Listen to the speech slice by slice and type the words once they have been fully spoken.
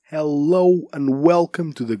Hello and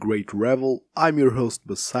welcome to the Great Revel. I'm your host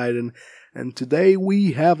Poseidon, and today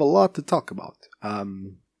we have a lot to talk about.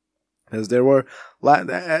 As there were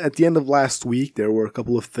at the end of last week, there were a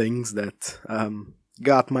couple of things that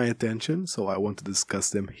got my attention, so I want to discuss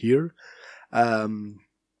them here. So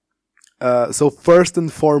first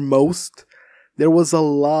and foremost, there were a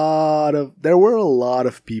lot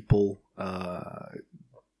of people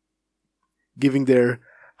giving their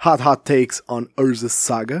hot takes on Urza's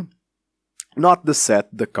Saga. Not the set,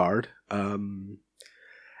 the card. And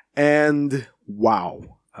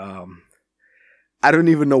wow. I don't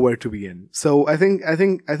even know where to begin. So I think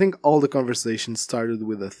all the conversation started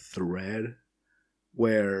with a thread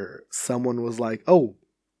where someone was like, "Oh,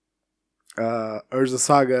 Urza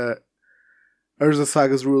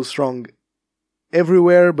Saga's real strong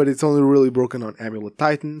everywhere, but it's only really broken on Amulet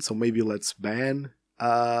Titan, so maybe let's ban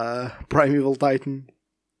Primeval Titan."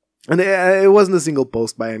 And it wasn't a single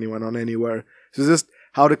post by anyone on anywhere. It was just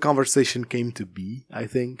how the conversation came to be, I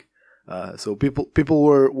think. So people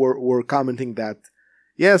were commenting that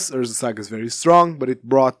yes, Urza Saga is very strong, but it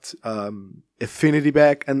brought Affinity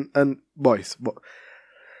back. And boys,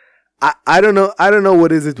 I don't know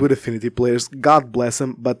what is it with Affinity players. God bless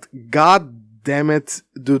them, but God damn it,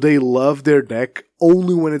 do they love their deck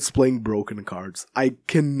only when it's playing broken cards. I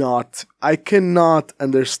cannot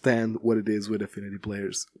understand what it is with Affinity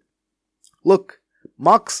players. Look,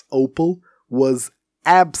 Mox Opal was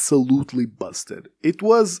absolutely busted. It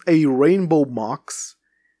was a Rainbow Mox,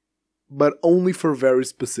 but only for very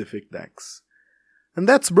specific decks. And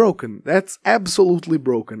that's broken. That's absolutely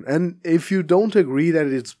broken. And if you don't agree that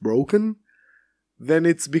it's broken, then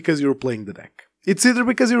it's because you're playing the deck. It's either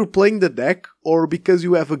because you're playing the deck or because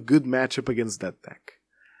you have a good matchup against that deck.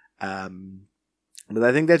 But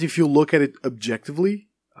I think that if you look at it objectively,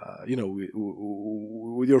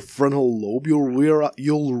 with your frontal lobe,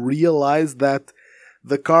 you'll realize that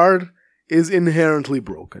the card is inherently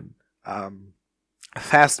broken.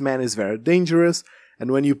 Fast man is very dangerous,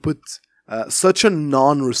 and when you put such a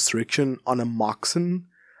non-restriction on a Moxen,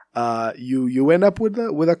 you end up with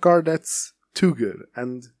a card that's too good.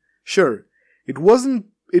 And sure, it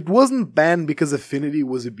wasn't banned because Affinity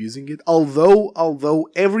was abusing it. Although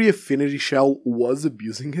every Affinity shell was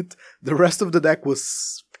abusing it, the rest of the deck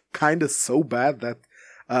was kind of so bad that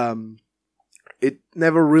it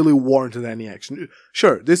never really warranted any action.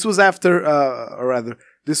 Sure, this was after,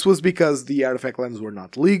 this was because the artifact lands were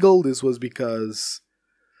not legal. This was because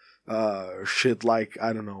shit like,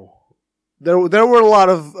 I don't know. There were a lot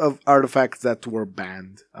of artifacts that were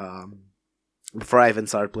banned before I even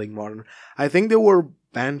started playing Modern. I think they were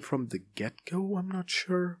banned from the get-go, I'm not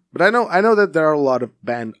sure. But I know that there are a lot of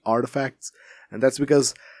banned artifacts, and that's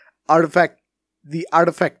because the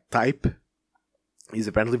artifact type is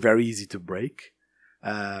apparently very easy to break.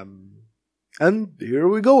 And here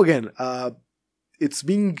we go again. It's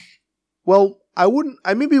being, I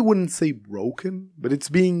maybe wouldn't say broken, but it's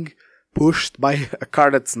being pushed by a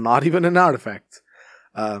card that's not even an artifact.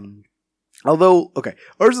 Although, okay,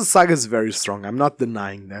 Urza Saga is very strong. I'm not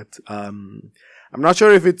denying that. I'm not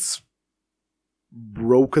sure if it's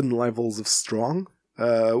broken levels of strong.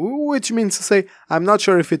 Which means to say, I'm not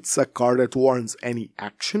sure if it's a card that warrants any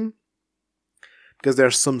action, because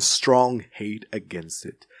there's some strong hate against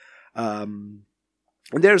it. And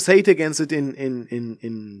there's hate against it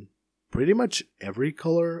in pretty much every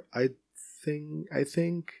color, I think.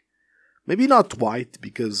 Maybe not white,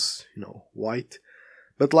 because, white.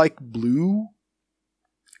 But like blue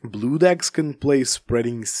decks can play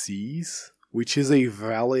Spreading Seas, which is a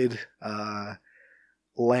valid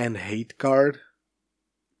land hate card.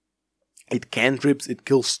 It cantrips, it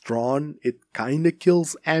kills Strawn, it kinda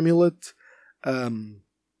kills Amulet.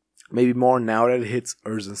 Maybe more now that it hits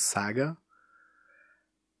Urza Saga.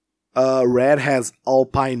 Red has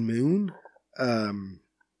Alpine Moon.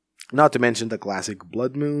 Not to mention the classic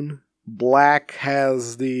Blood Moon. Black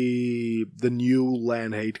has the new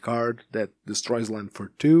land hate card that destroys land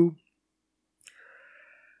for 2.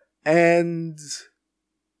 And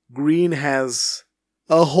green has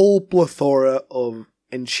a whole plethora of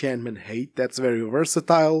enchantment hate that's very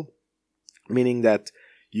versatile, meaning that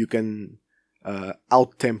you can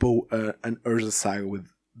out-tempo an Urza Saga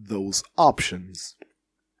with those options.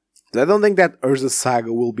 So I don't think that Urza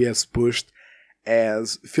Saga will be as pushed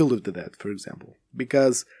as Field of the Dead, for example,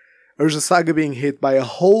 because Urza Saga being hit by a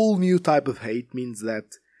whole new type of hate means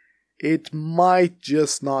that it might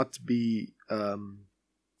just not be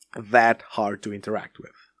that hard to interact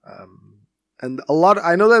with. And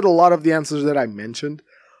I know that a lot of the answers that I mentioned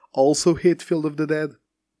also hit Field of the Dead.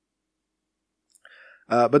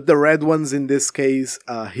 But the red ones in this case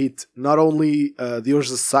hit not only the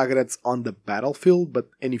Urza Saga that's on the battlefield, but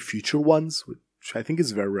any future ones, which I think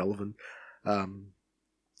is very relevant.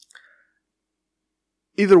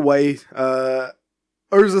 Either way,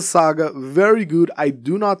 Urza Saga, very good. I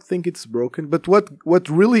do not think it's broken. But what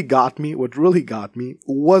really got me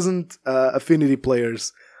wasn't affinity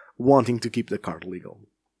players wanting to keep the card legal.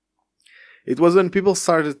 It was when people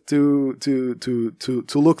started to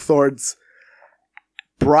look towards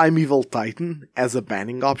Primeval Titan as a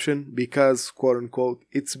banning option, because quote unquote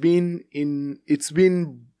it's been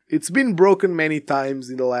broken many times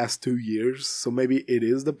in the last 2 years, so maybe it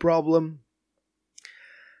is the problem.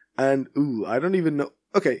 And I don't even know.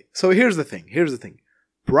 Okay, so here's the thing.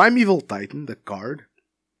 Primeval Titan, the card,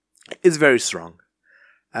 is very strong.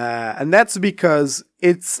 And that's because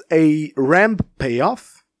it's a ramp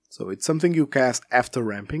payoff. So it's something you cast after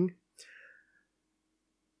ramping.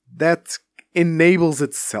 That enables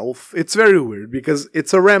itself. It's very weird because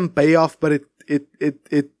it's a ramp payoff, but it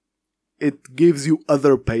gives you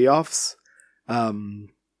other payoffs. And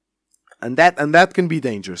that can be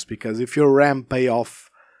dangerous, because if your ramp payoff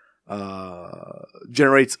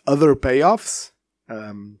generates other payoffs,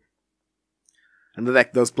 and the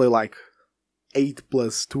deck does play like 8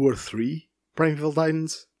 plus 2 or 3 Primeval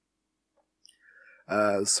Titans,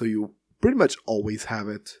 so you pretty much always have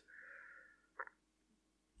it.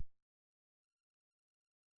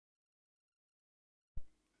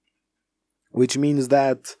 Which means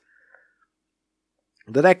that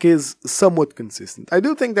the deck is somewhat consistent. I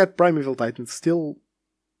do think that Primeval Titan still...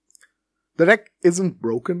 The deck isn't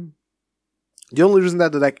broken. The only reason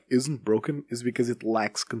that the deck isn't broken is because it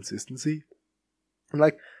lacks consistency. And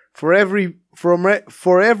like, for every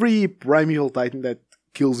Primeval Titan that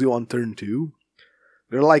kills you on turn 2,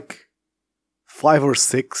 there are like 5 or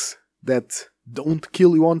 6 that don't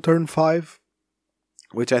kill you on turn 5.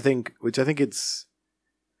 Which I think is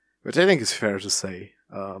fair to say.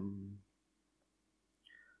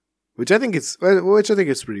 Which I think is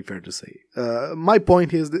pretty fair to say. My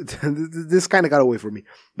point is that this kind of got away from me,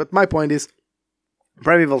 but my point is,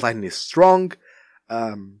 Primeval Titan is strong.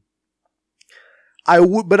 I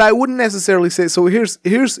wouldn't necessarily say so.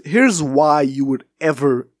 Here's why you would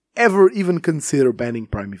ever even consider banning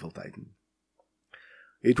Primeval Titan.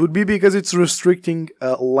 It would be because it's restricting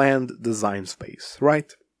land design space,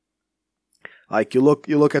 right? Like, you look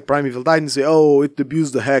at Primeval Titan and say, oh, it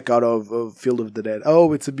abused the heck out of Field of the Dead.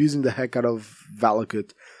 Oh, it's abusing the heck out of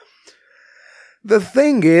Valakut. The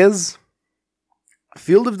thing is,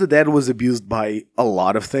 Field of the Dead was abused by a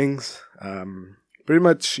lot of things. Pretty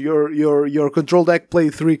much your control deck play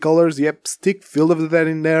 3 colors. Yep, stick Field of the Dead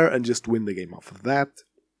in there and just win the game off of that.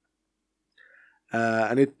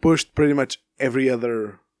 And it pushed pretty much every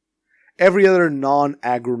other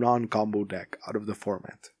non-aggro, non-combo deck out of the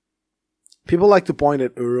format. People like to point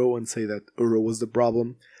at Uro and say that Uro was the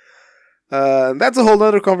problem. That's a whole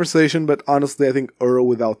other conversation, but honestly, I think Uro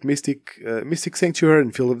without Mystic Sanctuary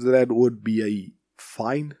and Field of the Dead would be a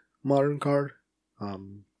fine modern card.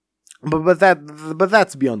 But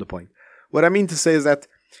that's beyond the point. What I mean to say is that,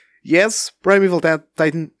 yes, Primeval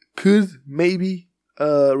Titan could maybe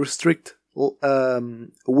restrict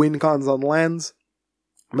win cons on lands,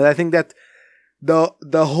 but I think that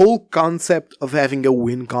the whole concept of having a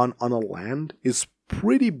win con on a land is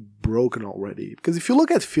pretty broken already. Because if you look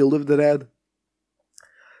at Field of the Dead,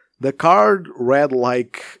 the card read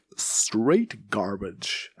like straight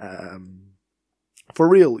garbage. For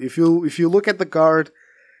real, if you look at the card,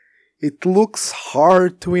 it looks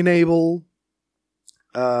hard to enable.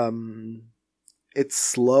 It's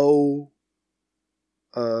slow.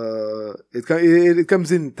 It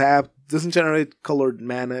comes in tapped. Doesn't generate colored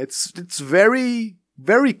mana. It's very,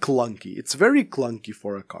 very clunky. It's very clunky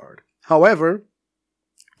for a card. However,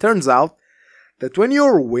 turns out that when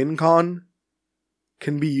your win con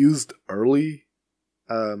can be used early,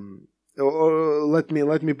 or let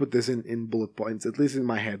me put this in bullet points, at least in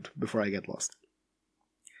my head, before I get lost.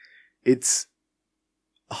 It's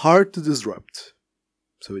hard to disrupt,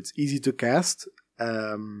 so it's easy to cast,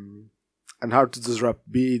 and hard to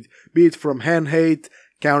disrupt, be it from hand hate,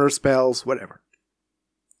 counter spells, whatever.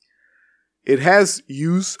 It has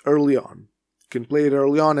use early on. You can play it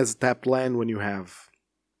early on as a tapped land when you have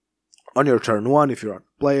on your turn 1 if you're on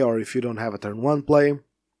play, or if you don't have a turn 1 play,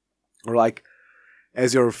 or like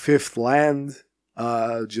as your 5th land,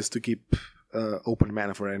 just to keep open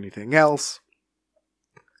mana for anything else.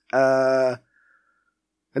 And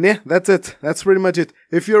yeah, that's it. That's pretty much it.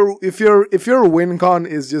 If your win con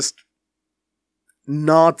is just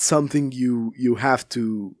not something you have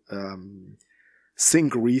to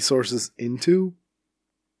sink resources into,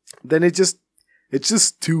 then it It's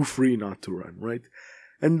just too free not to run, right?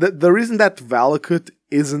 And the reason that Valakut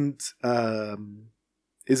isn't a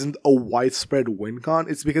widespread win con,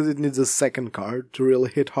 it's because it needs a second card to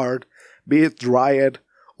really hit hard, be it Dryad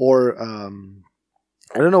or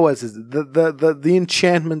I don't know what it is. The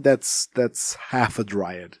enchantment that's half a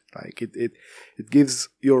Dryad. Like it gives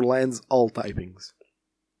your lands all typings.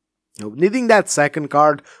 Needing that second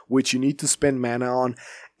card, which you need to spend mana on,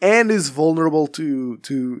 and is vulnerable to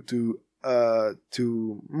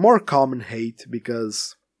more common hate,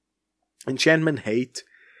 because enchantment hate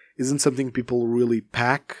isn't something people really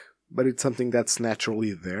pack, but it's something that's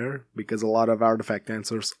naturally there, because a lot of artifact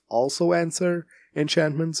answers also answer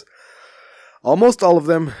enchantments. Almost all of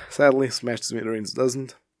them, sadly. Smash Smithereens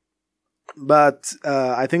doesn't. But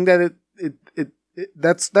I think that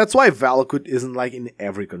that's why Valakut isn't like in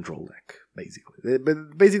every control deck, basically.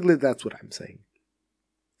 But basically, that's what I'm saying.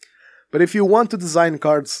 But if you want to design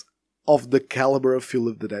cards of the caliber of Field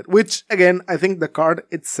of the Dead, which again, I think the card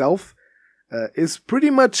itself is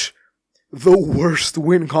pretty much the worst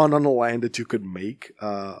win con on a land that you could make.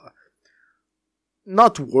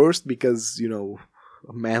 Not worst because, you know,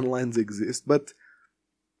 man lands exist, but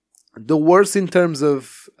the worst in terms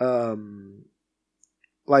of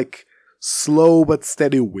like slow but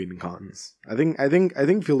steady win cons. I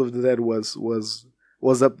think Field of the Dead was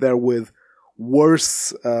up there with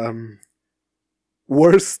worse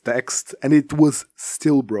text, and it was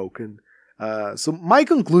still broken. So my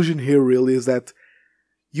conclusion here really is that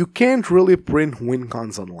you can't really print win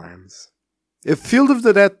cons on lands. If Field of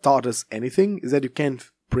the Dead taught us anything, is that you can't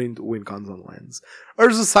print win cons on lands.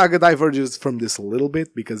 Urza Saga diverges from this a little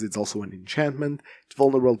bit because it's also an enchantment. It's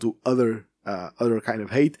vulnerable to other kind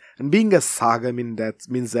of hate, and being a saga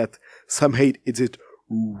means that some hate hits it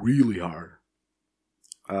really hard.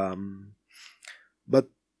 But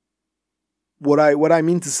what I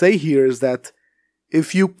mean to say here is that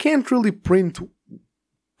if you can't really print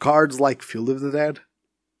cards like Field of the Dead,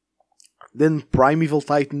 then Primeval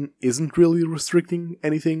Titan isn't really restricting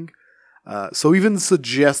anything. So even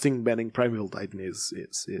suggesting banning Primeval Titan is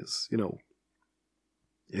you know,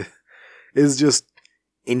 is just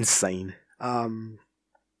insane. I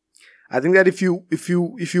think that if you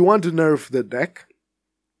want to nerf the deck,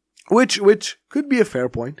 which could be a fair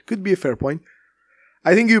point,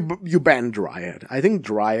 I think you ban Dryad. I think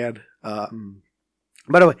Dryad.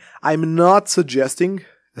 By the way, I'm not suggesting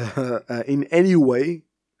in any way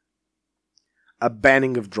a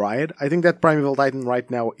banning of Dryad. I think that Primeval Titan right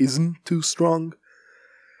now isn't too strong,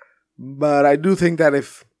 but I do think that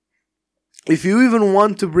if you even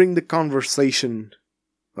want to bring the conversation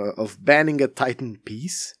of banning a Titan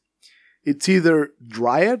piece, it's either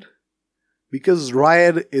Dryad, because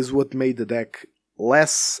Dryad is what made the deck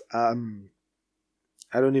less, I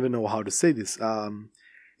don't even know how to say this,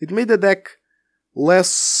 it made the deck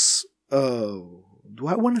less, do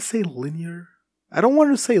I want to say linear? I don't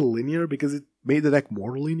want to say linear because it made the deck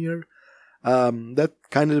more linear. That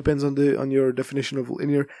kind of depends on your definition of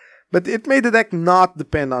linear, but it made the deck not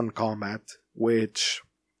depend on combat, which,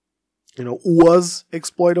 you know, was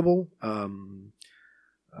exploitable.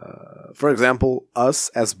 For example, us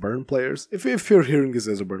as burn players, if you're hearing this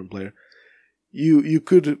as a burn player, you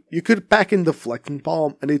could pack in Deflecting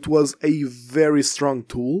Palm, and it was a very strong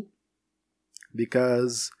tool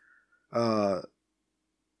because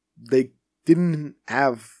they didn't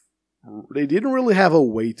really have a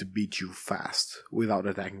way to beat you fast without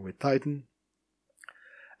attacking with Titan.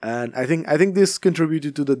 And I think this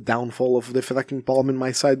contributed to the downfall of the Deflecting Palm in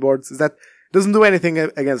my sideboards, is that it doesn't do anything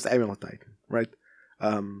against Amulet Titan, right?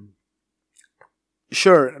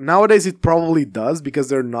 Sure, nowadays it probably does because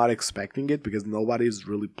they're not expecting it, because nobody is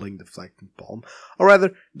really playing Deflecting Palm. Or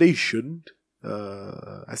rather, they shouldn't.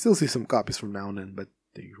 I still see some copies from now and then, but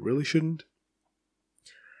they really shouldn't.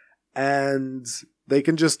 And they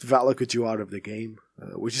can just Valakut you out of the game,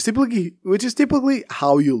 which is typically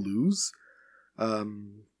how you lose.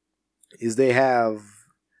 Is they have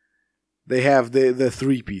the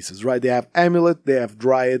three pieces, right? They have Amulet, they have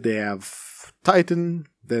Dryad, they have Titan.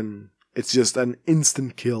 Then it's just an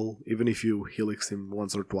instant kill, even if you helix him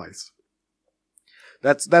once or twice.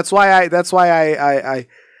 That's why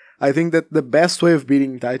I think that the best way of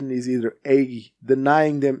beating Titan is either A,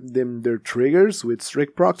 denying them their triggers with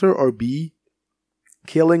Strict Proctor, or B,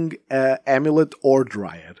 killing Amulet or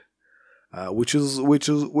Dryad. Which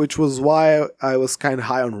was why I was kind of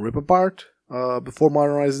high on Rip Apart before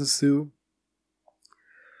Modern Horizons 2,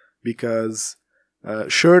 because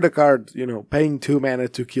sure, the card, you know, paying 2 mana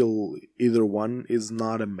to kill either one is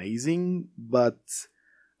not amazing, but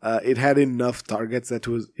it had enough targets that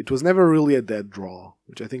it was never really a dead draw,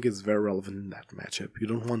 which I think is very relevant in that matchup. You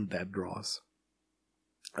don't want dead draws.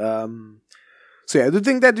 So yeah, I do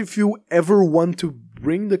think that if you ever want to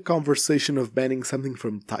bring the conversation of banning something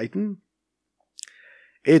from Titan,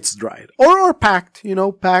 it's Dried or Pact. You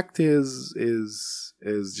know, Pact is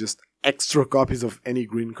just extra copies of any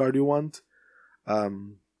green card you want.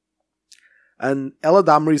 And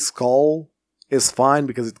Eladamri's Skull is fine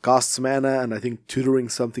because it costs mana, and I think tutoring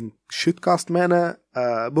something should cost mana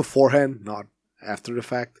beforehand, not after the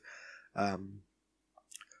fact.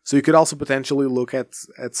 So you could also potentially look at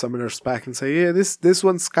Summoner's Pack and say, yeah, this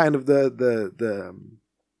one's kind of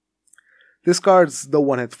this card's the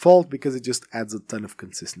one at fault because it just adds a ton of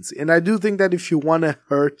consistency. And I do think that if you want to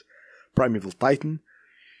hurt Primeval Titan,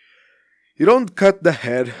 you don't cut the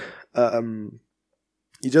head,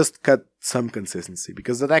 you just cut some consistency,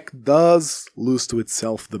 because the deck does lose to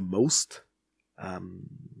itself the most.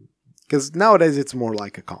 Because nowadays it's more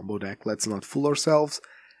like a combo deck, let's not fool ourselves,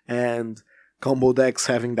 and combo decks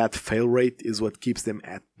having that fail rate is what keeps them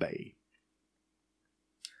at bay.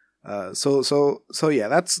 So yeah,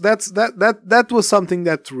 that was something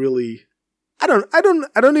that really I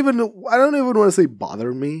don't even want to say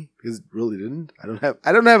bothered me, because it really didn't.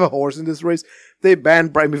 I don't have a horse in this race. They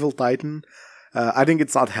banned Primeval Titan. I think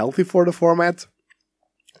it's not healthy for the format,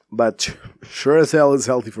 but sure as hell is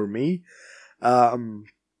healthy for me.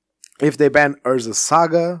 If they ban Urza's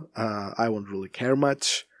Saga, I won't really care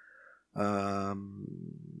much.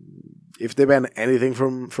 If they ban anything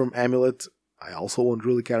from Amulet, I also won't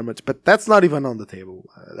really care much. But that's not even on the table.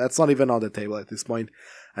 That's not even on the table at this point.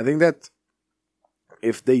 I think that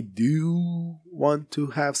if they do want to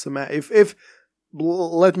have some, let me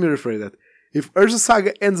rephrase that. If Urza's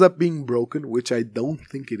Saga ends up being broken, which I don't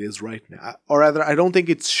think it is right now, or rather, I don't think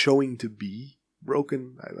it's showing to be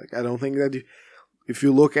broken. I don't think that if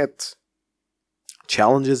you look at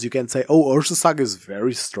challenges, you can say, oh, Urza's Saga is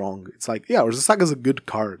very strong. It's like, yeah, Urza's Saga is a good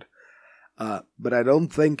card. But I don't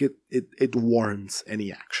think it warrants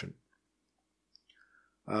any action.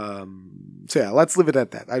 So yeah, let's leave it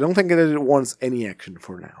at that. I don't think that it warrants any action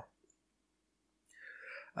for now.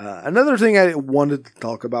 Another thing I wanted to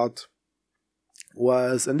talk about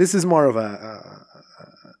was, and this is more of a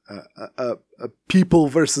people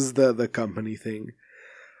versus the company thing.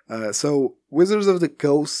 So Wizards of the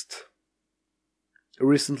Coast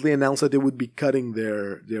recently announced that they would be cutting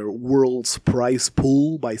their world's prize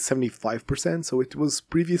pool by 75%. So it was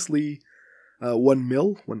previously 1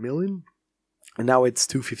 million, and now it's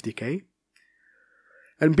 250k.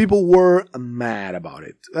 And people were mad about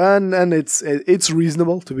it, and it's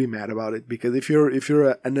reasonable to be mad about it, because if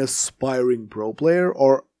you're an aspiring pro player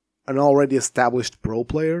or an already established pro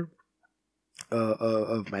player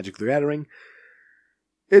of Magic the Gathering,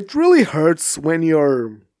 it really hurts when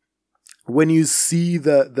you see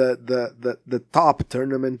the top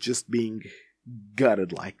tournament just being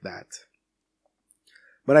gutted like that.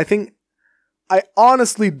 But I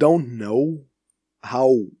honestly don't know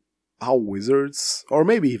how Wizards, or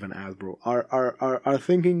maybe even Hasbro, are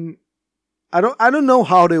thinking. I don't know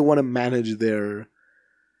how they want to manage their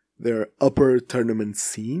upper tournament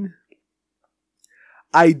scene.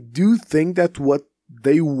 I do think that what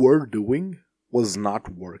they were doing was not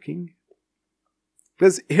working.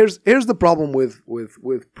 Because here's the problem with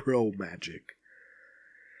pro Magic.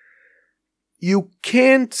 You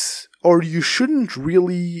can't, or you shouldn't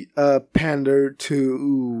really pander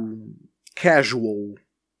to casual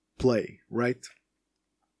play, right?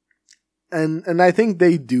 And I think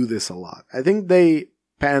they do this a lot. I think they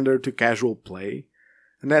pander to casual play,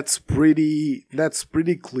 and that's pretty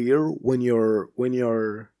clear when your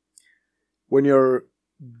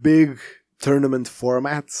big tournament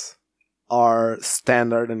formats are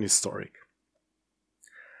standard and historic.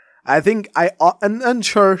 I think and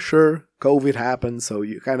sure, COVID happened, so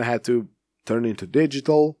you kind of had to turn into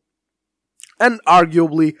digital, and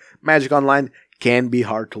arguably Magic Online can be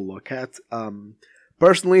hard to look at.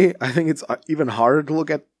 Personally, I think it's even harder to look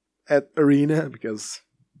at Arena, because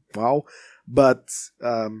wow, but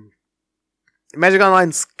Magic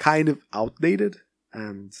Online's kind of outdated,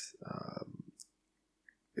 and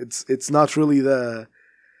it's not really the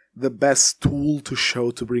best tool to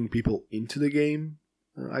show to bring people into the game.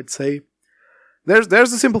 I'd say there's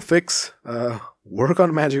a simple fix. Work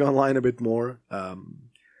on Magic Online a bit more,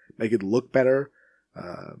 make it look better,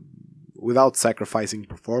 without sacrificing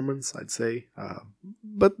performance, I'd say.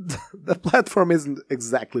 But the platform isn't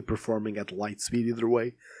exactly performing at light speed either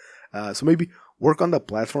way. So maybe work on the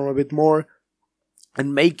platform a bit more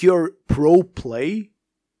and make your pro play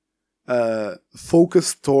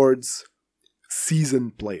focus towards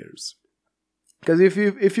seasoned players. Because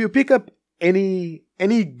if you pick up any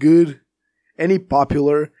good, any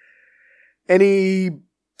popular, any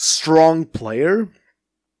strong player,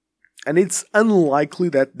 And it's unlikely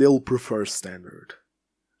that they'll prefer standard.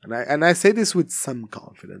 And I say this with some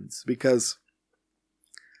confidence because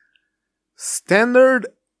standard,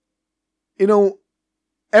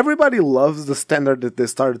 everybody loves the standard that they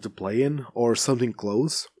started to play in or something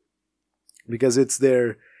close because it's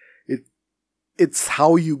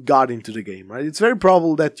how you got into the game, right? It's very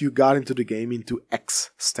probable that you got into the game into X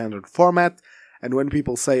standard format. And when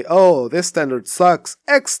people say, oh, this standard sucks,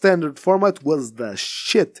 X standard format was the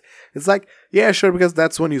shit. It's like, yeah, sure, because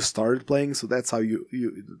that's when you started playing. So that's how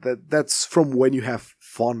that's from when you have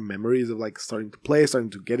fond memories of like starting to play, starting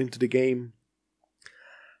to get into the game.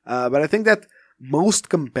 But I think that most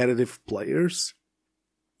competitive players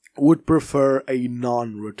would prefer a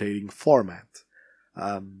non-rotating format.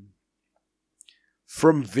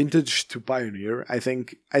 From vintage to pioneer, I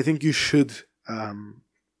think you should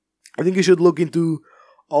look into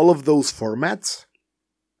all of those formats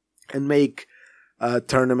and make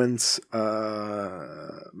tournaments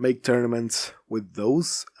with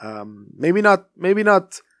those. Maybe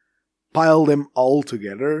not pile them all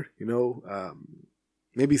together.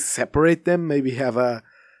 Maybe separate them. Maybe have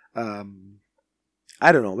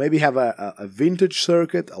maybe have a vintage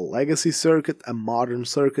circuit, a legacy circuit, a modern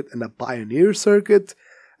circuit, and a pioneer circuit.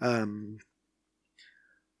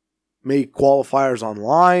 Make qualifiers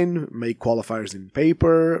online, make qualifiers in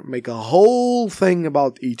paper, make a whole thing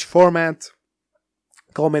about each format,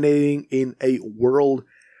 culminating in a world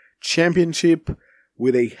championship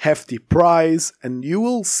with a hefty prize, and you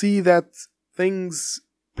will see that things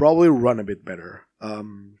probably run a bit better.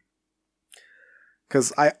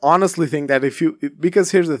 Because I honestly think that because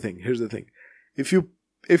here's the thing, if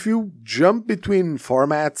you jump between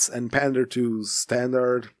formats and pander to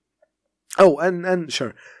standard, and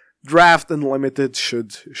sure, draft Unlimited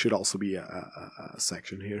should also be a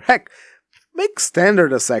section here. Heck, make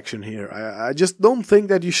standard a section here. I just don't think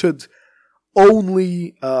that you should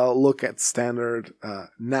only look at standard,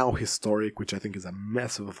 now historic, which I think is a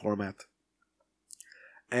mess of a format,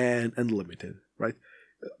 and Unlimited, right?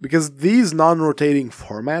 Because these non-rotating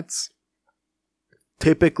formats,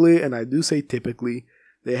 typically, and I do say typically,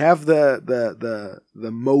 they have the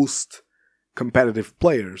most competitive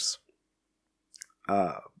players.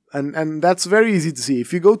 And that's very easy to see.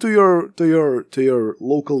 If you go to your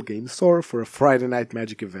local game store for a Friday Night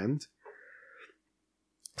Magic event,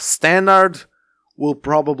 standard will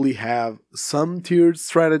probably have some tiered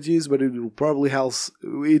strategies, but it will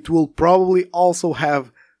probably also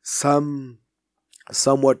have some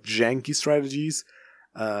somewhat janky strategies.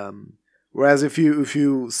 Whereas if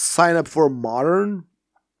you sign up for modern,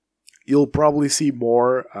 you'll probably see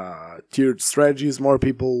more tiered strategies, more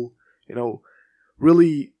people,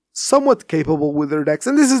 really somewhat capable with their decks.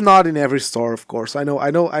 And this is not in every store, of course. I know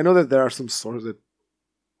that there are some stores that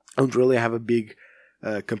don't really have a big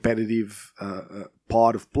competitive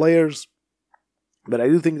pod of players, but I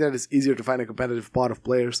do think that it's easier to find a competitive pod of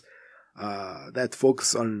players that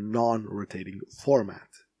focus on non-rotating format.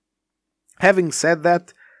 Having said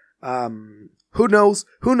that, who knows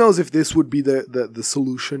if this would be the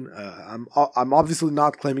solution. I'm obviously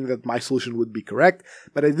not claiming that my solution would be correct,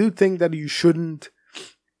 but I do think that you shouldn't,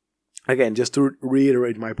 again, just to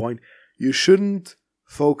reiterate my point, you shouldn't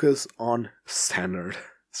focus on standard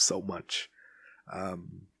so much.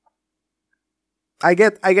 I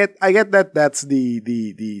get that that's the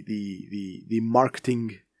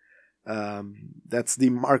marketing, that's the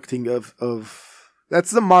marketing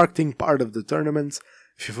that's the marketing part of the tournaments.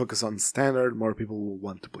 If you focus on standard, more people will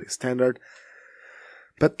want to play standard.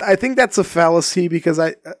 But I think that's a fallacy, because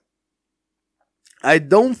I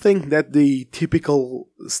don't think that the typical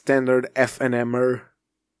standard FNMer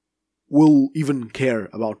will even care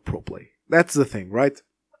about pro play. That's the thing, right?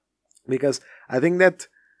 Because I think that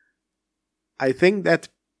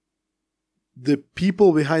the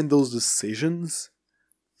people behind those decisions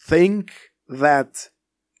think that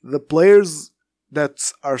the players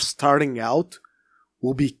that are starting out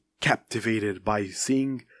will be captivated by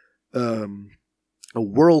seeing a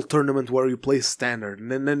world tournament where you play standard,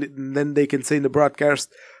 and then they can say in the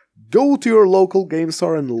broadcast, go to your local game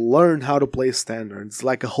store and learn how to play standard. It's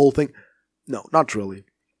like a whole thing. No, not really.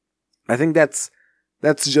 I think that's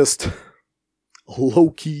just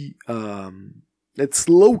low-key, it's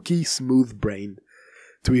low-key smooth brain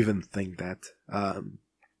to even think that.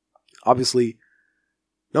 Obviously,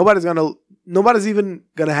 nobody's even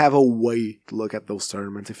gonna have a way to look at those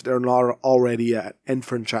tournaments if they're not already an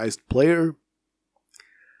enfranchised player.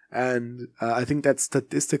 And I think that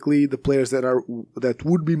statistically, the players that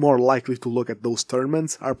would be more likely to look at those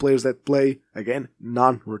tournaments are players that play, again,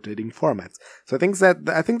 non-rotating formats. So I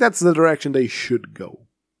think that's the direction they should go.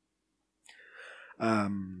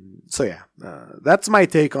 That's my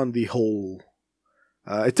take on the whole.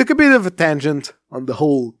 It took a bit of a tangent on the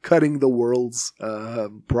whole cutting the world's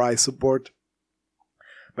prize support,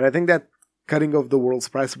 but I think that cutting of the world's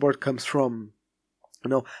prize support comes from,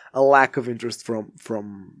 a lack of interest from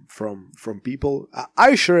people.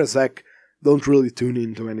 I sure as heck don't really tune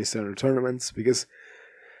into any standard tournaments because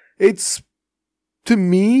to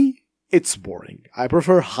me it's boring. I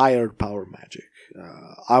prefer higher power Magic.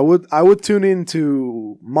 I would tune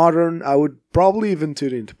into Modern. I would probably even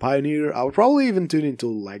tune into Pioneer. I would probably even tune into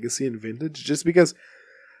Legacy and Vintage, just because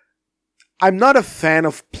I'm not a fan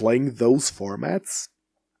of playing those formats,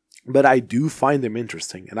 but I do find them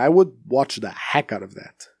interesting, and I would watch the heck out of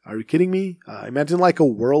that. Are you kidding me? Imagine like a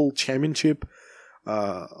World Championship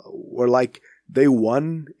where like Day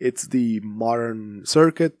 1, it's the Modern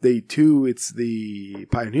Circuit. Day 2, it's the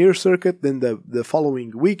Pioneer Circuit. Then the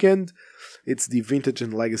following weekend, it's the Vintage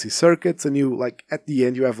and Legacy Circuits. And you, like, at the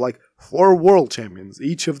end, you have, like, 4 World Champions,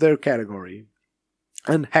 each of their category.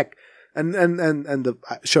 And heck,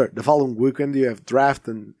 the following weekend, you have Draft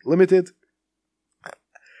and Limited.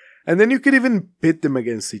 And then you could even pit them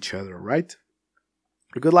against each other, right?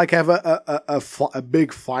 You could, like, have a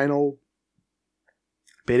big final,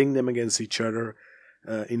 pitting them against each other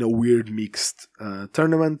in a weird mixed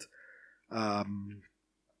tournament.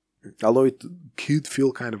 Although it could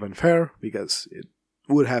feel kind of unfair because it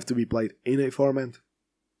would have to be played in a format.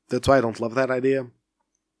 That's why I don't love that idea.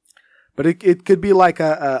 But it could be like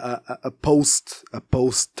a post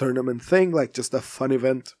tournament thing, like just a fun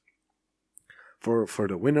event for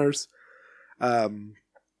the winners.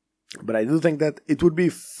 But I do think that it would be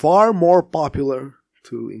far more popular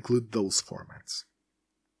to include those formats.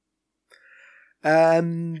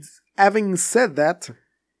 And having said that,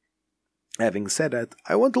 I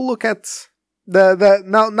want to look at now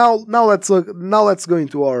let's go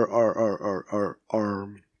into our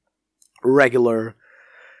regular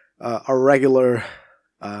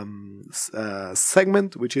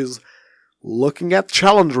segment, which is looking at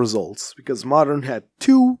challenge results, because Modern had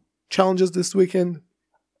 2 challenges this weekend,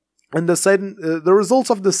 and the results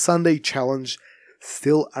of the Sunday challenge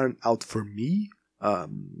still aren't out for me.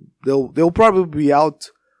 They'll probably be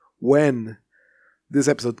out when this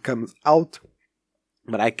episode comes out,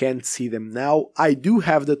 but I can't see them now. I do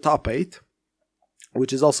have the top 8,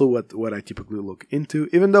 which is also what I typically look into,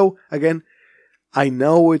 even though, again, I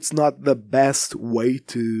know it's not the best way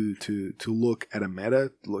to look at a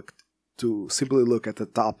meta, to simply look at the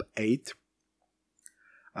top 8.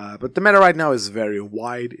 But the meta right now is very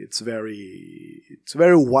wide. It's very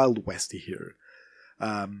Wild Westy here.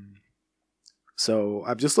 So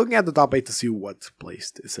I'm just looking at the top 8 to see what's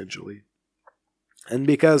placed, essentially. And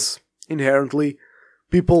because inherently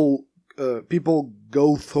people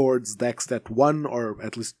go towards decks that won or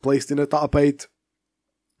at least placed in the top 8.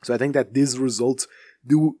 So I think that these results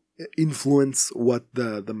do influence what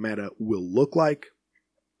the meta will look like.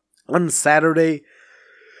 On Saturday,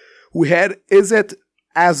 we had Izzet,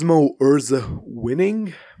 Asmo, Urza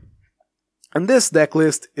winning. And this deck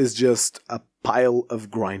list is just a pile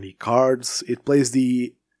of grindy cards. It plays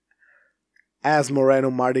the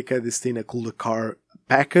Asmoreno, Mardica, Destina, Kuldakar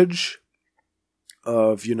package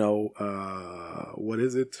of, what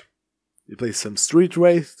is it? It plays some Street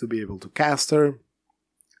Wraith to be able to cast her. It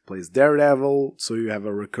plays Daredevil, so you have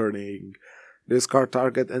a recurring discard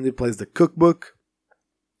target. And it plays the Cookbook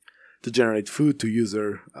to generate food to use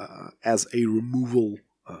her as a removal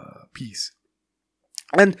piece.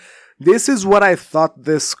 And this is what I thought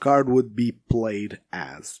this card would be played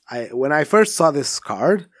as. When I first saw this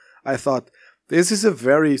card, I thought, this is a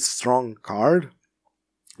very strong card,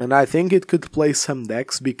 and I think it could play some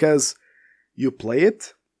decks because you play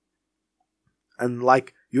it, and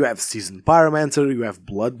like, you have Seasoned Pyromancer, you have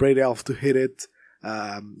Bloodbraid Elf to hit it,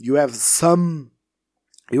 you have some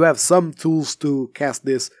tools to cast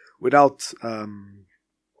this without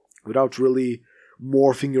really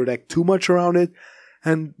morphing your deck too much around it.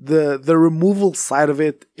 And the removal side of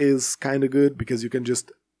it is kind of good because you can just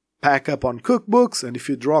pack up on cookbooks, and if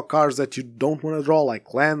you draw cards that you don't want to draw,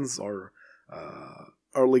 like lands or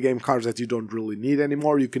early game cards that you don't really need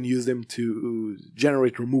anymore, you can use them to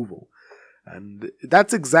generate removal. And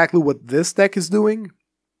that's exactly what this deck is doing.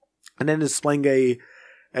 And then it's playing a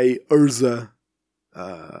Urza.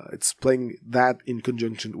 It's playing that in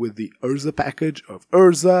conjunction with the Urza package of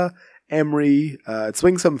Urza, Emery. It's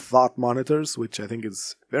playing some Thought Monitors, which I think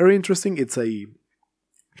is very interesting. It's a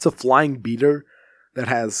flying beater that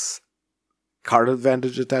has card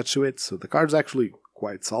advantage attached to it, so the card's actually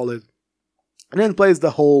quite solid. And then plays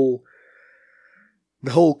the whole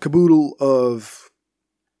caboodle of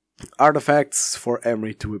artifacts for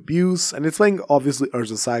Emery to abuse, and it's playing obviously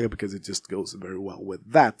Urza Saga because it just goes very well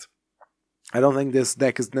with that. I don't think this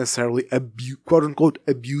deck is necessarily quote unquote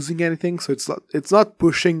abusing anything, so it's not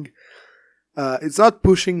pushing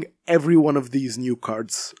every one of these new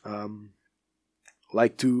cards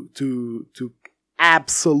like to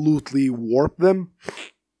absolutely warp them,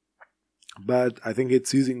 but I think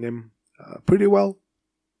it's using them pretty well.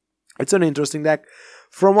 It's an interesting deck.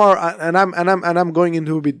 From I'm going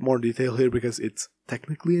into a bit more detail here because it's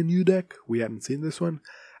technically a new deck. We haven't seen this one,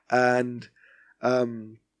 and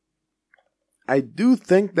I do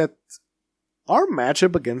think that our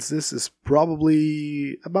matchup against this is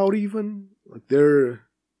probably about even. Like their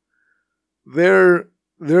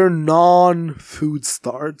non-food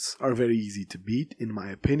starts are very easy to beat, in my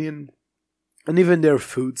opinion, and even their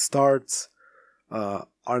food starts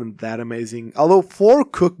aren't that amazing. Although 4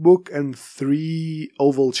 Cookbook and 3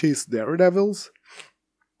 Oval Chase Daredevils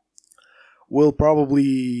will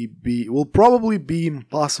probably be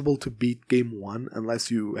impossible to beat game 1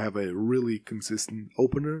 unless you have a really consistent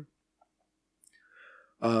opener.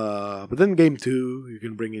 But then game 2, you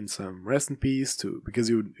can bring in some Rest in Peace too, because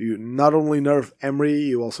you not only nerf Emery,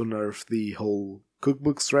 you also nerf the whole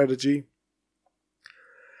Cookbook strategy.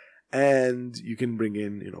 And you can bring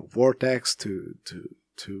in, Vortex to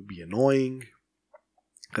be annoying,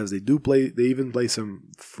 because they even play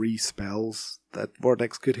some free spells that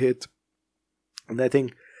Vortex could hit. And I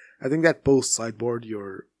think that post sideboard,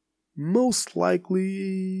 you're most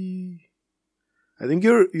likely, I think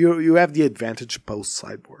you have the advantage post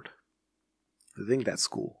sideboard. I think that's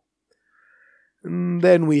cool. And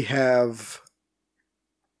then we have,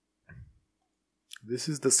 this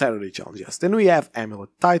is the Saturday challenge, yes. Then we have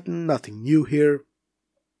Amulet Titan, nothing new here.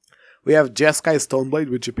 We have Jeskai Stoneblade,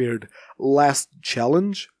 which appeared last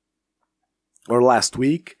challenge, or last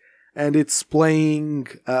week, and it's playing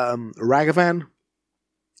Ragavan,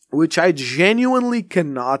 which I genuinely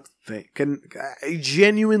cannot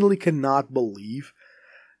believe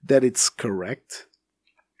that it's correct.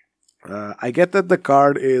 I get that the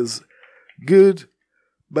card is good,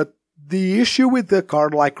 but the issue with the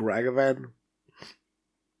card like Ragavan,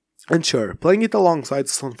 and sure, playing it alongside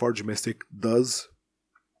Stoneforge Mystic does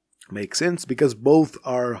make sense because both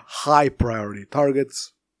are high priority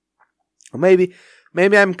targets. Maybe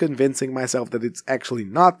I'm convincing myself that it's actually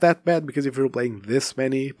not that bad, because if you're playing this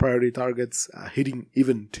many priority targets, hitting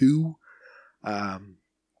even 2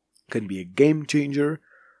 can be a game changer.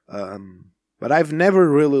 But I've never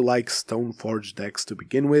really liked Stoneforge decks to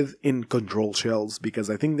begin with in control shells, because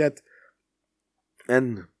I think that,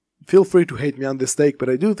 and feel free to hate me on this take, but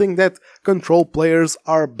I do think that control players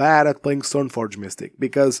are bad at playing Stoneforge Mystic,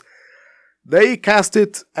 because they cast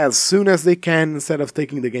it as soon as they can instead of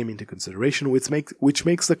taking the game into consideration, which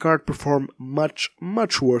makes the card perform much,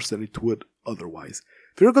 much worse than it would otherwise.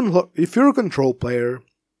 If you're a control player,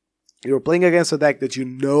 you're playing against a deck that you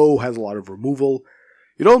know has a lot of removal,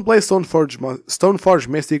 you don't play Stoneforge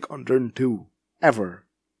Mystic on turn 2, ever.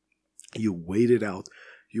 You wait it out.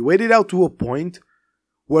 You wait it out to a point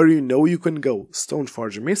where you know you can go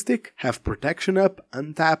Stoneforge Mystic, have protection up,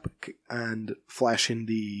 untap, and flash in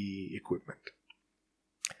the equipment.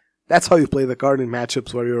 That's how you play the card in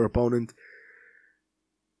matchups where your opponent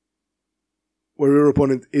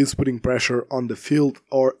is putting pressure on the field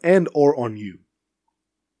or on you.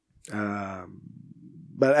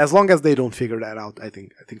 But as long as they don't figure that out, I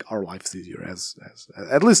think our life's easier, as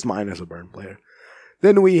at least mine as a burn player.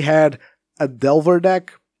 Then we had a Delver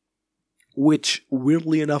deck, which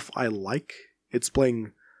weirdly enough I like. It's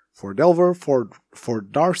playing for Delver, for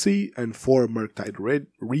Darcy, and for Murktide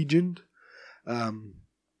Regent,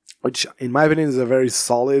 which in my opinion is a very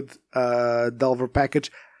solid Delver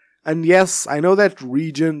package. And yes, I know that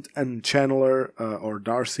Regent and Channeler or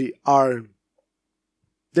Darcy are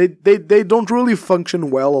they don't really function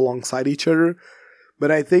well alongside each other,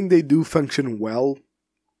 but I think they do function well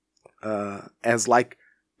as like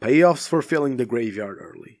payoffs for filling the graveyard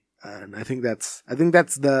early. And I think that's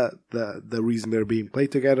the reason they're being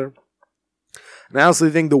played together. And I also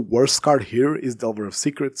think the worst card here is Delver of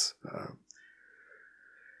Secrets.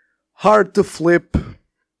 Hard to flip.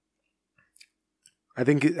 I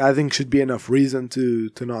think should be enough reason to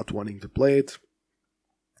not wanting to play it.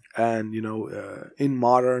 And in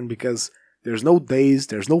Modern, because there's no Daze,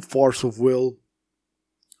 there's no Force of Will,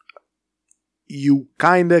 you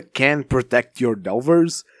kinda can protect your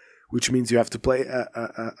Delvers, which means you have to play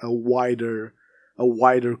a wider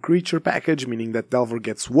creature package, meaning that Delver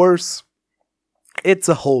gets worse. It's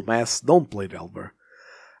a whole mess. Don't play Delver.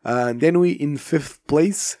 And then in 5th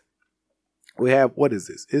place, we have, what is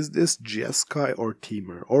this? Is this Jeskai or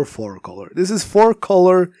Teamer or 4-color? This is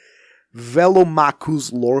 4-color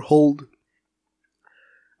Velomaku's Lorehold,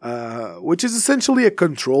 which is essentially a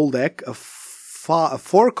control deck, a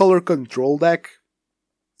 4-color control deck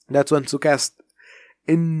that's wants to cast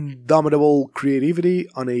Indomitable Creativity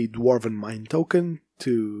on a Dwarven Mind token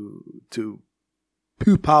to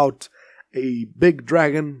poop out a big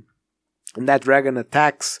dragon, and that dragon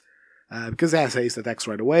attacks because it has haste, attacks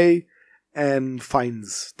right away and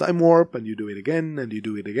finds Time Warp, and you do it again, and you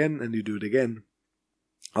do it again, and you do it again.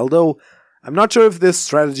 Although I'm not sure if this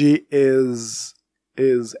strategy is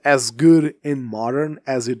as good in Modern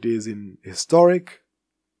as it is in Historic,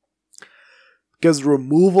 because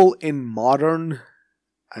removal in Modern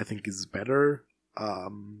I think is better.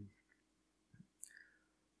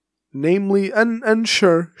 Namely, and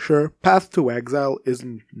sure, Path to Exile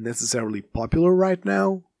isn't necessarily popular right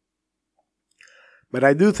now. But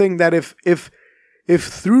I do think that if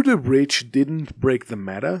Through the Breach didn't break the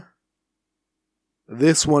meta,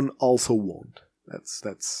 this one also won't.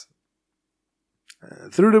 That's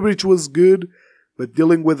Through the Breach was good, but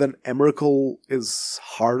dealing with an Emrakul is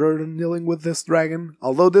harder than dealing with this dragon.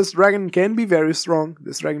 Although this dragon can be very strong.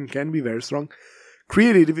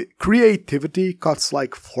 Creativity costs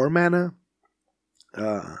like 4 mana.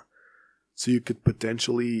 So you could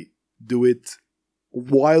potentially do it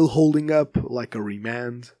while holding up like a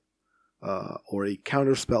Remand or a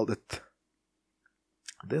counterspell that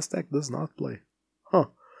this deck does not play.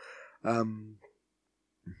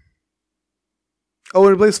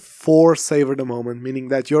 It plays 4 Savor the Moment, meaning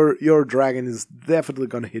that your dragon is definitely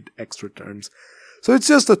going to hit extra turns. So it's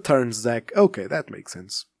just a turns deck. Okay, that makes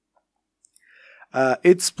sense.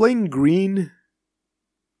 It's playing green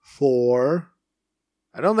for.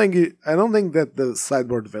 I don't think that the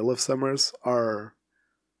sideboard Veil of Summers are.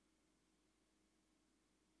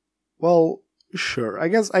 Well, sure. I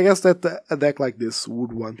guess that a deck like this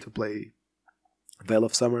would want to play Veil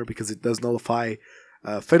of Summer because it does nullify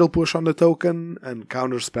Fatal Push on the token and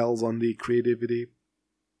counter spells on the creativity.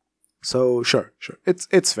 So sure,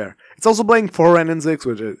 it's fair. It's also playing 4 Ren and 6,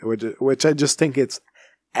 which I just think it's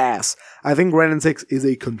ass. I think Ren and 6 is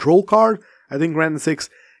a control card. I think Ren and 6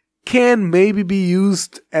 can maybe be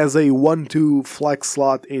used as a 1-2 flex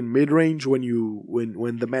slot in mid range when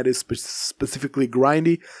the meta is specifically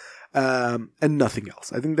grindy, and nothing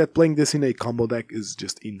else. I think that playing this in a combo deck is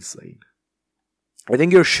just insane. I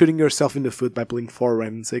think you're shooting yourself in the foot by playing 4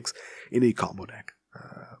 Ren and 6 in a combo deck.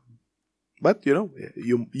 But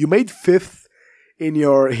you made 5th in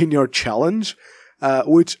your challenge,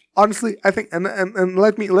 which honestly I think and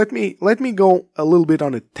let me go a little bit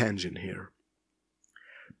on a tangent here.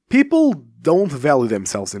 People don't value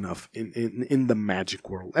themselves enough in the Magic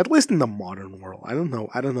world, at least in the Modern world. I don't know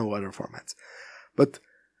other formats, but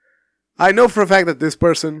I know for a fact that this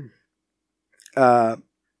person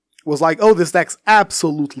was like, oh, this deck's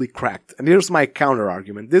absolutely cracked. And here's my counter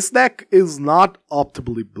argument. This deck is not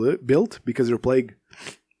optimally built because you're playing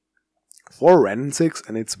 4 Ren and 6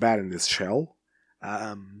 and it's bad in this shell.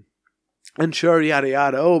 And sure, yada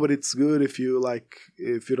yada, oh, but it's good if you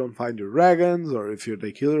don't find your dragons, or if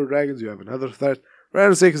they kill your dragons, you have another threat. Ren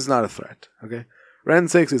and 6 is not a threat, okay? Ren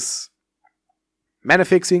and 6 is mana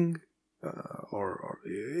fixing,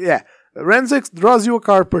 Ren 6 draws you a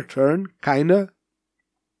card per turn, kinda.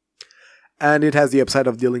 And it has the upside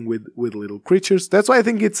of dealing with little creatures. That's why I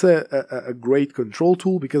think it's a great control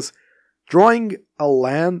tool, because drawing a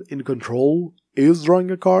land in control is drawing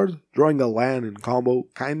a card. Drawing a land in combo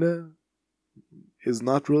kinda is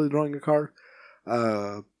not really drawing a card.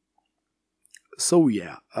 So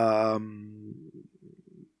yeah. I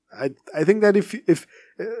think that if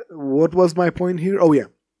what was my point here? Oh yeah.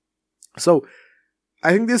 So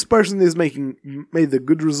I think this person made a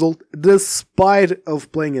good result despite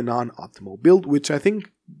of playing a non-optimal build, which I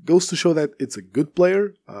think goes to show that it's a good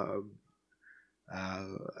player.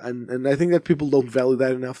 And I think that people don't value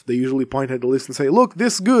that enough. They usually point at the list and say, look,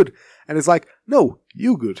 this good. And it's like, no,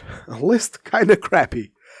 you good. A list kinda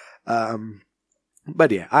crappy. But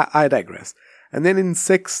yeah, I digress. And then in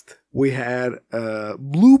 6th, we had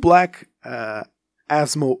blue-black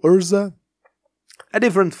Asmo Urza. A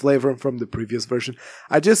different flavor from the previous version.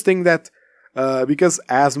 I just think that because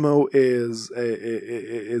Asmo is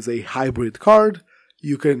a hybrid card,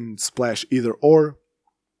 you can splash either or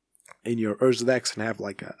in your Urza decks and have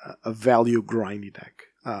like a value grindy deck.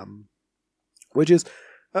 Which is,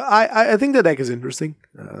 I think the deck is interesting.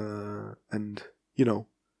 And,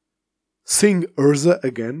 seeing Urza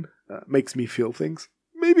again makes me feel things.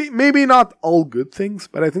 Maybe not all good things,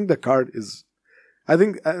 but I think the card is... I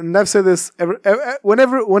think, and I've said this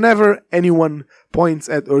whenever anyone points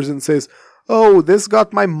at Urza and says, oh, this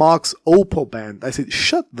got my Mox Opal banned. I said,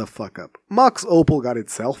 shut the fuck up. Mox Opal got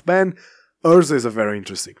itself banned. Urza is a very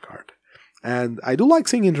interesting card. And I do like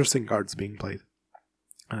seeing interesting cards being played.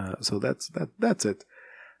 So that's it.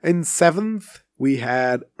 In 7th, we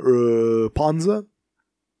had Ponza.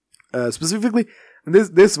 Specifically,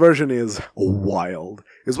 this version is wild.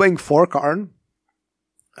 It's playing 4 Karn.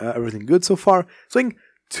 Everything good so far. It's playing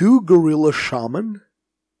 2 Gorilla Shaman.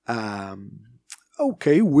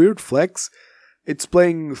 Okay, weird flex. It's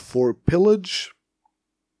playing 4 Pillage,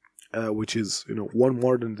 which is 1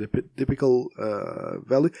 more than the typical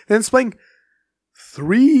value. And it's playing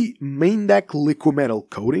 3 main deck Liquimetal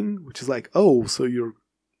Coating, which is like, oh, so you're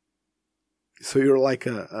like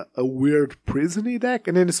a weird prisony deck,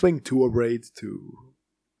 and then it's playing 2 Abrade to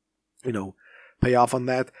pay off on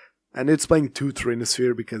that. And it's playing 2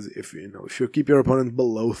 Trinosphere because if you keep your opponent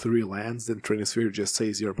below 3 lands, then Trinosphere just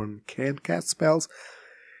says your opponent can't cast spells.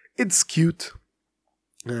 It's cute.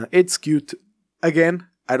 It's cute. Again,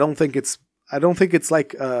 I don't think it's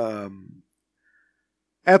like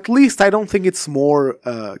at least I don't think it's more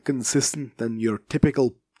consistent than your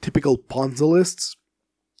typical Ponza lists.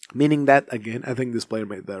 Meaning that, again, I think this player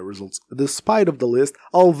made the results despite of the list.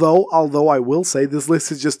 Although I will say this list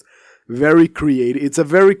is just very creative. It's a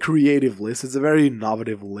very creative list. It's a very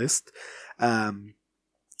innovative list,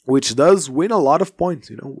 which does win a lot of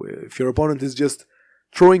points. If your opponent is just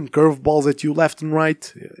throwing curveballs at you left and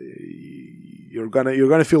right, you're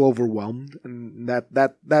gonna feel overwhelmed, and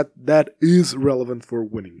that is relevant for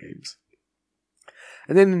winning games.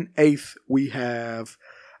 And then in 8th we have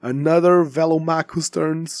another Velomachus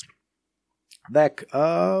turns deck.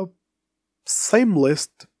 Same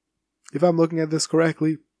list, if I'm looking at this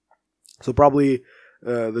correctly. So probably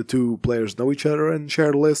the 2 players know each other and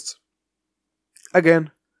share the lists.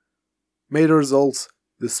 Again, made the results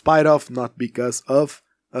despite of, not because of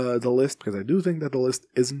the list, because I do think that the list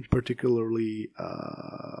isn't particularly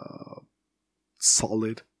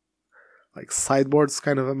solid. Like sideboard's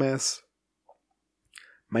kind of a mess.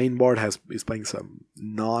 Main board is playing some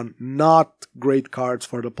not great cards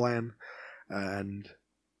for the plan, and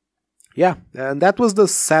yeah, and that was the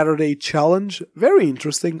Saturday challenge. Very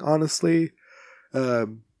interesting, honestly.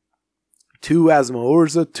 2 Asmo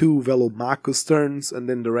Urza, 2 Velomachus turns, and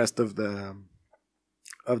then the rest of the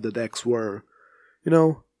decks were,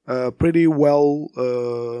 pretty well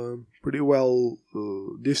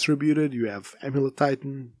distributed. You have Amulet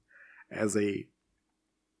Titan as a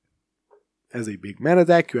big mana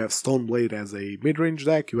deck. You have Stoneblade as a mid-range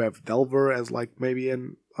deck. You have Delver as like maybe a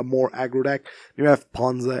more aggro deck. You have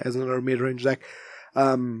Ponza as another mid-range deck.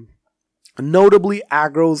 Notably,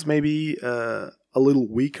 aggro's maybe a little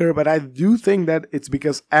weaker, but I do think that it's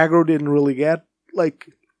because aggro didn't really get like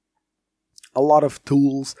a lot of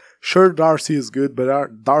tools. Sure, Darcy is good,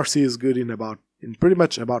 but Darcy is good in pretty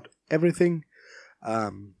much about everything.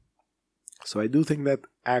 So I do think that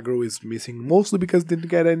aggro is missing, mostly because it didn't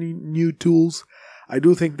get any new tools. I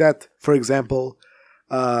do think that, for example,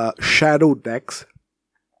 shadow decks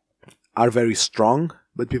are very strong,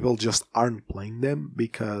 but people just aren't playing them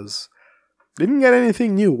because they didn't get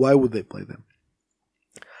anything new. Why would they play them?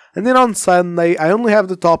 And then on Sunday, I only have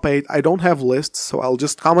the top 8. I don't have lists, so I'll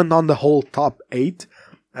just comment on the whole top 8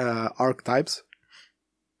 archetypes.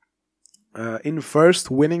 In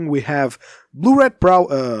first winning, we have Blue-Red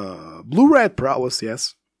Prowess,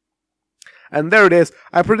 yes. And there it is.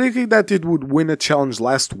 I predicted that it would win a challenge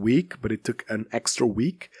last week, but it took an extra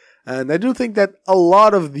week. And I do think that a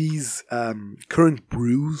lot of these current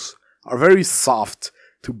brews are very soft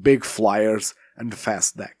to big flyers and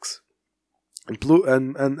fast decks.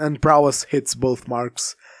 And Prowess hits both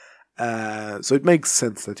marks, so it makes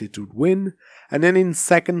sense that it would win. And then in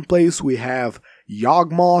second place we have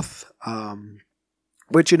Yawgmoth,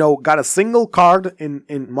 which got a single card in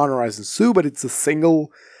Modern Horizons 2, but it's a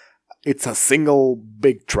single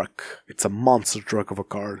big truck. It's a monster truck of a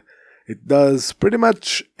card. It does pretty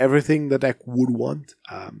much everything the deck would want.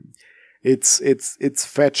 It's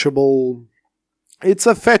fetchable. It's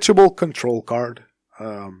a fetchable control card.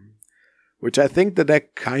 Which I think the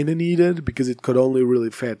deck kind of needed because it could only really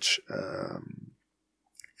fetch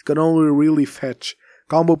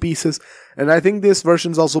combo pieces. And I think this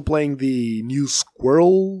version is also playing the new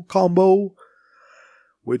Squirrel combo,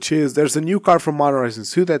 which is there's a new card from Modern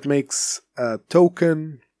Horizons 2 that makes a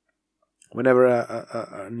token whenever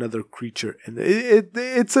another creature, and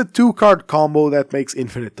it's a 2-card combo that makes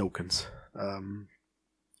infinite tokens.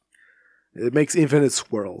 It makes infinite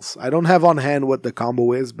squirrels. I don't have on hand what the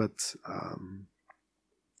combo is, but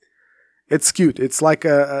it's cute. It's like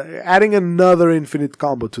adding another infinite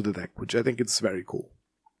combo to the deck, which I think is very cool.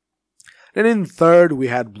 Then in third, we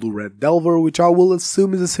had Blue-Red Delver, which I will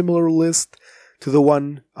assume is a similar list to the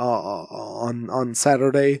one on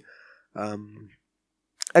Saturday.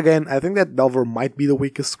 Again, I think that Delver might be the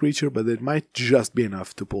weakest creature, but it might just be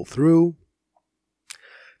enough to pull through.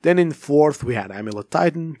 Then in fourth, we had Amulet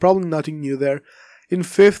Titan, probably nothing new there. In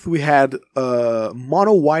fifth, we had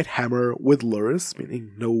Mono White Hammer with Luris,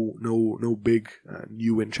 meaning no big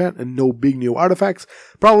new enchant and no big new artifacts.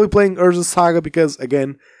 Probably playing Urza Saga because,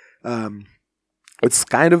 again, it's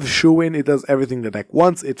kind of shoo-in. It does everything the deck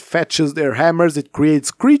wants. It fetches their hammers. It creates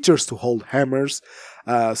creatures to hold hammers.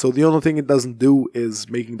 So the only thing it doesn't do is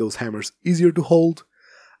making those hammers easier to hold.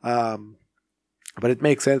 But it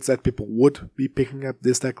makes sense that people would be picking up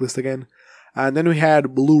this deck list again. And then we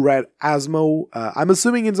had Blue-Red Asmo. I'm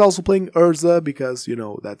assuming it's also playing Urza because,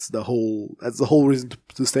 that's the whole reason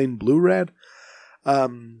to stay in Blue-Red.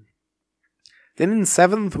 Then in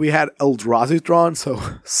seventh, we had Eldrazi-tron. So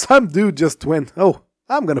some dude just went, oh,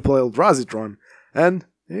 I'm going to play Eldrazi-tron. And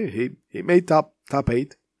he made top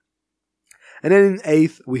 8. And then in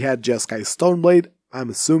eighth, we had Jeskai Stoneblade. I'm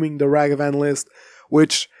assuming the Ragavan list,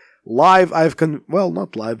 which live,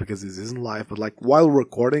 not live because this isn't live, but while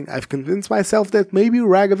recording, I've convinced myself that maybe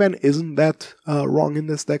Ragavan isn't that wrong in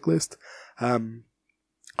this deck list.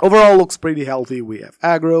 Overall, looks pretty healthy. We have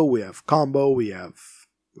aggro, we have combo, we have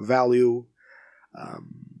value.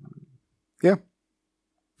 Yeah,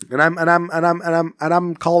 and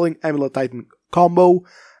I'm calling Amulet Titan combo,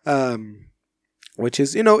 which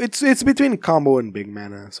is it's between combo and big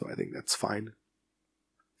mana, so I think that's fine.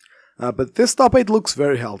 But this top 8 looks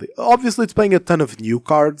very healthy. Obviously, it's playing a ton of new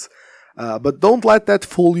cards, but don't let that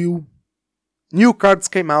fool you. New cards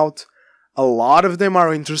came out. A lot of them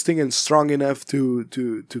are interesting and strong enough to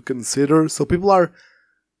consider, so people are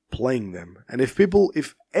playing them. And if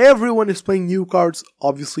everyone is playing new cards,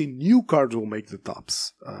 obviously new cards will make the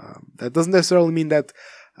tops. That doesn't necessarily mean that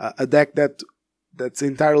a deck that's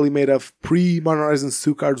entirely made of pre-Modern Horizons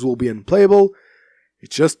 2 cards will be unplayable. It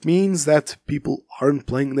just means that people aren't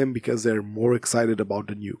playing them because they're more excited about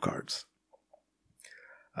the new cards.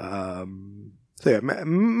 So yeah,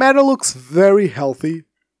 meta looks very healthy.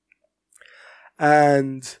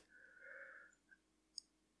 And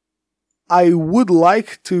I would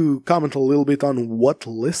like to comment a little bit on what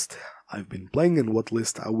list I've been playing and what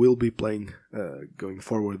list I will be playing going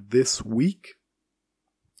forward this week.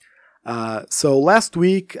 So last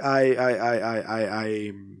week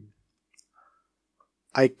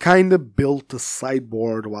I kind of built a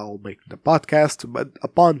sideboard while making the podcast, but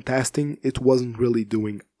upon testing, it wasn't really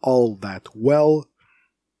doing all that well.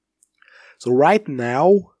 So right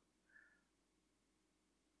now,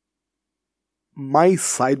 my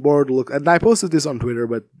sideboard and I posted this on Twitter,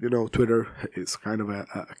 but Twitter is kind of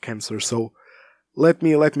a cancer, so let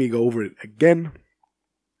me go over it again.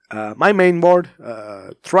 My main board,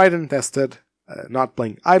 tried and tested. Not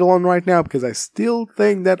playing Eidolon right now because I still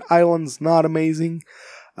think that Eidolon's not amazing.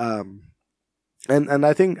 And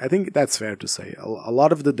I think that's fair to say. A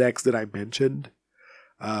lot of the decks that I mentioned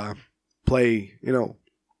play,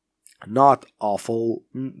 not awful.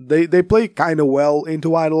 They play kind of well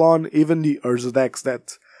into Eidolon. Even the Urza decks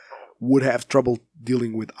that would have trouble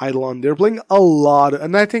dealing with Eidolon, they're playing a lot.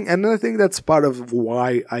 And I think that's part of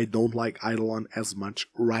why I don't like Eidolon as much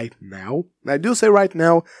right now. And I do say right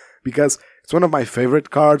now because it's one of my favorite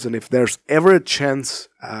cards, and if there's ever a chance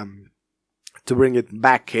to bring it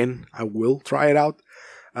back in, I will try it out.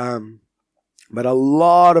 But a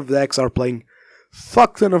lot of decks are playing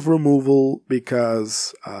fuck ton of removal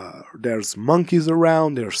because there's monkeys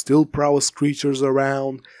around, there's still prowess creatures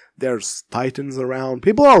around, there's titans around.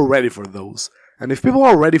 People are ready for those. And if people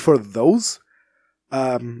are ready for those,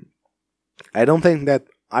 I don't think that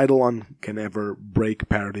Eidolon can ever break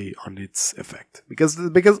parity on its effect. Because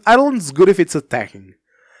Eidolon's good if it's attacking.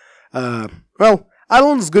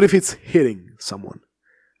 Eidolon's good if it's hitting someone.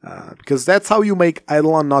 Because that's how you make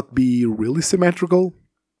Eidolon not be really symmetrical.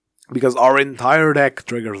 Because our entire deck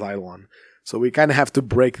triggers Eidolon. So we kind of have to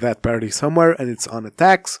break that parity somewhere, and it's on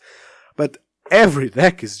attacks. But every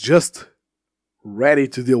deck is just ready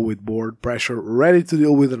to deal with board pressure, ready to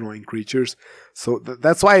deal with annoying creatures. So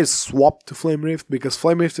that's why I swapped to Flame Rift, because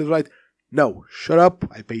Flame Rift is right. No, shut up.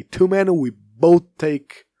 I pay 2 mana. We both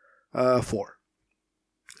take 4.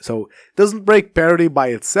 So it doesn't break parity by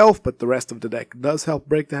itself, but the rest of the deck does help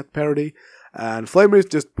break that parity. And Flame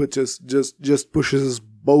Rift just pushes us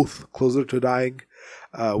both closer to dying,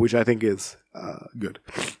 which I think is good.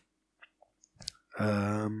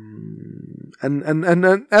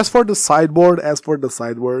 And as for the sideboard,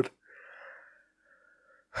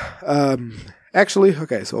 actually,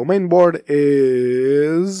 okay, so main board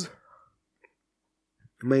is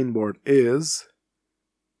main board is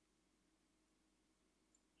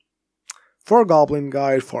 4 Goblin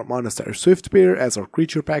Guide, 4 Monastery Swiftpeer as our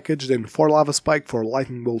creature package, then 4 Lava Spike, 4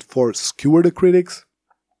 Lightning Bolt, 4 Skewer the Critics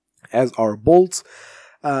as our bolts.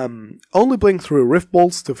 Only playing 3 Rift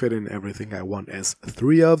Bolts to fit in everything I want as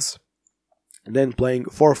 3 ofs. Then playing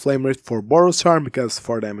 4 Flame Rift for Boros Charm because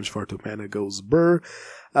 4 damage for 2 mana goes Burr.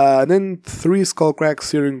 Then 3 Skullcrack,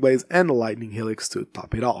 Searing Blaze, and a Lightning Helix to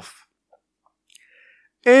top it off.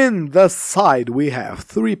 In the side we have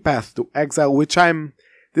 3 Path to Exile, which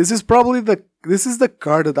this is the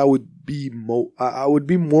card that I would be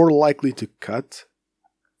more likely to cut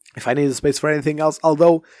if I needed space for anything else.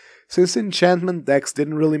 Although since enchantment decks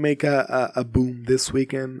didn't really make a boom this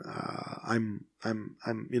weekend, I'm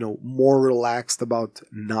more relaxed about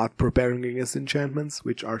not preparing against enchantments,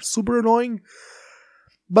 which are super annoying,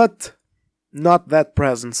 but not that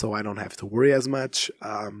present, so I don't have to worry as much.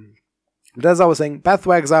 But as I was saying, Path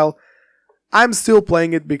to Exile, I'm still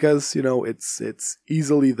playing it because it's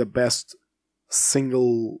easily the best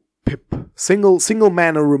single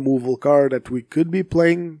mana removal card that we could be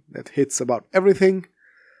playing that hits about everything.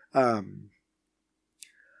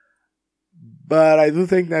 But I do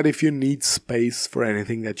think that if you need space for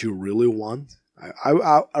anything that you really want,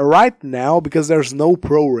 I right now, because there's no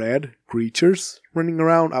pro red creatures running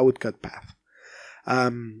around, I would cut Path.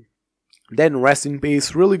 Then Rest in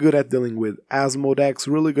Peace, really good at dealing with Asmo decks,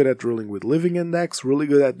 really good at dealing with Living End decks, really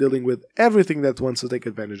good at dealing with everything that wants to take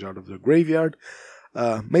advantage out of the graveyard,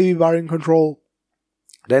 maybe barring control.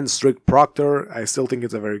 Then Strict Proctor, I still think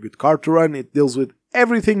it's a very good card to run. It deals with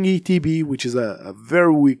everything ETB, which is a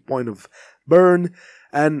very weak point of burn,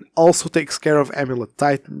 and also takes care of Amulet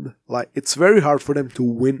Titan. Like, it's very hard for them to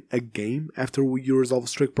win a game after you resolve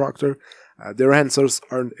Strict Proctor. Their answers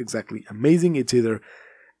aren't exactly amazing. It's either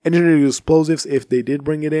Engineered Explosives if they did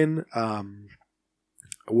bring it in,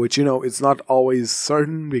 which it's not always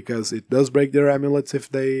certain because it does break their amulets if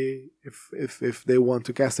they want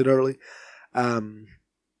to cast it early.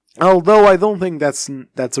 Although I don't think that's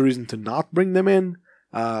a reason to not bring them in.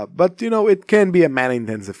 But it can be a mana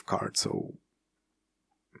intensive card, so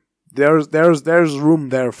there's room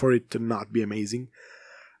there for it to not be amazing.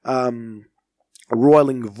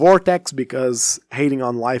 Roiling Vortex, because hating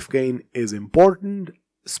on life gain is important.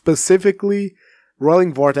 Specifically,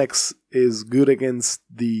 Roiling Vortex is good against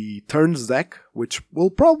the Turns deck, which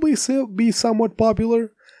will probably still be somewhat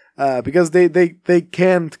popular, because they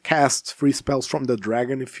can't cast free spells from the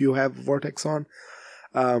dragon if you have Vortex on.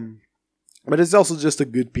 But it's also just a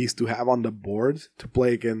good piece to have on the board to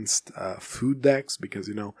play against food decks, because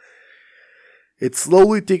it's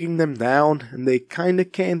slowly taking them down, and they kind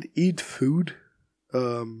of can't eat food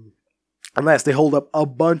unless they hold up a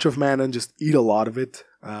bunch of mana and just eat a lot of it.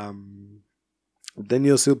 Then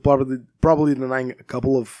you'll still probably denying a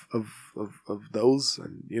couple of those,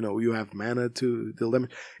 and you have mana to deal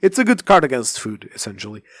damage. It's a good card against food,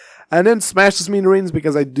 essentially. And then Smash the Smithereens,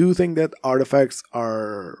 because I do think that artifacts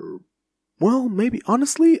are, well, maybe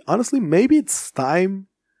honestly, maybe it's time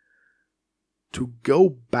to go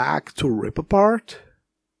back to Rip Apart.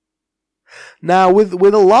 Now, with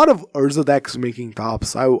a lot of Urza decks making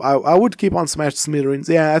tops, I would keep on Smash the Smithereens.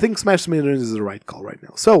 Yeah, I think Smash the Smithereens is the right call right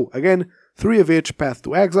now. So, again, 3 of each: Path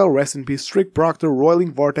to Exile, Rest in Peace, Strict Proctor,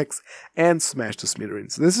 Roiling Vortex, and Smash the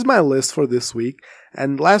Smithereens. This is my list for this week,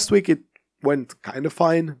 and last week it went kind of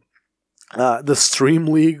fine. The Stream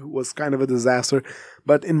League was kind of a disaster,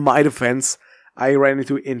 but in my defense, I ran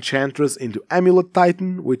into Enchantress, into Amulet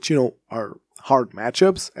Titan, which, are hard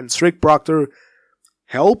matchups, and Strict Proctor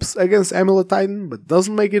helps against Amulet Titan, but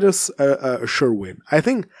doesn't make it a sure win. I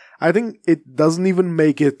think it doesn't even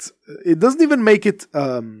make it. It doesn't even make it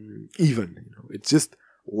even. It's just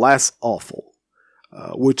less awful,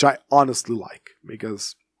 which I honestly like,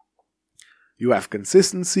 because you have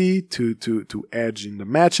consistency to edge in the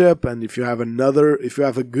matchup, and if you have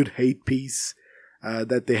a good hate piece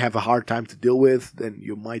that they have a hard time to deal with, then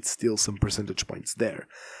you might steal some percentage points there.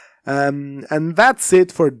 And that's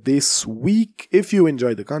it for this week. If you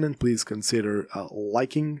enjoyed the content, please consider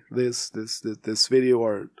liking this video,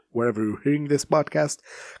 or wherever you're hearing this podcast.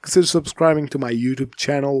 Consider subscribing to my YouTube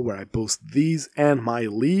channel, where I post these and my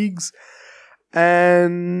leagues,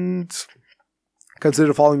 and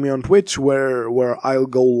consider following me on Twitch, where I'll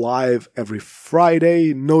go live every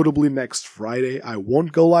Friday. Notably, next Friday I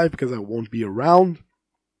won't go live because I won't be around.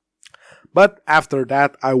 But after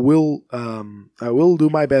that, I will do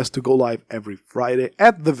my best to go live every Friday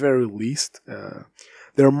at the very least.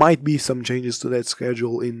 There might be some changes to that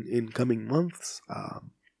schedule in coming months,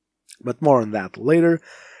 but more on that later.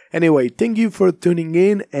 Anyway, thank you for tuning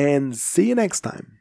in, and see you next time.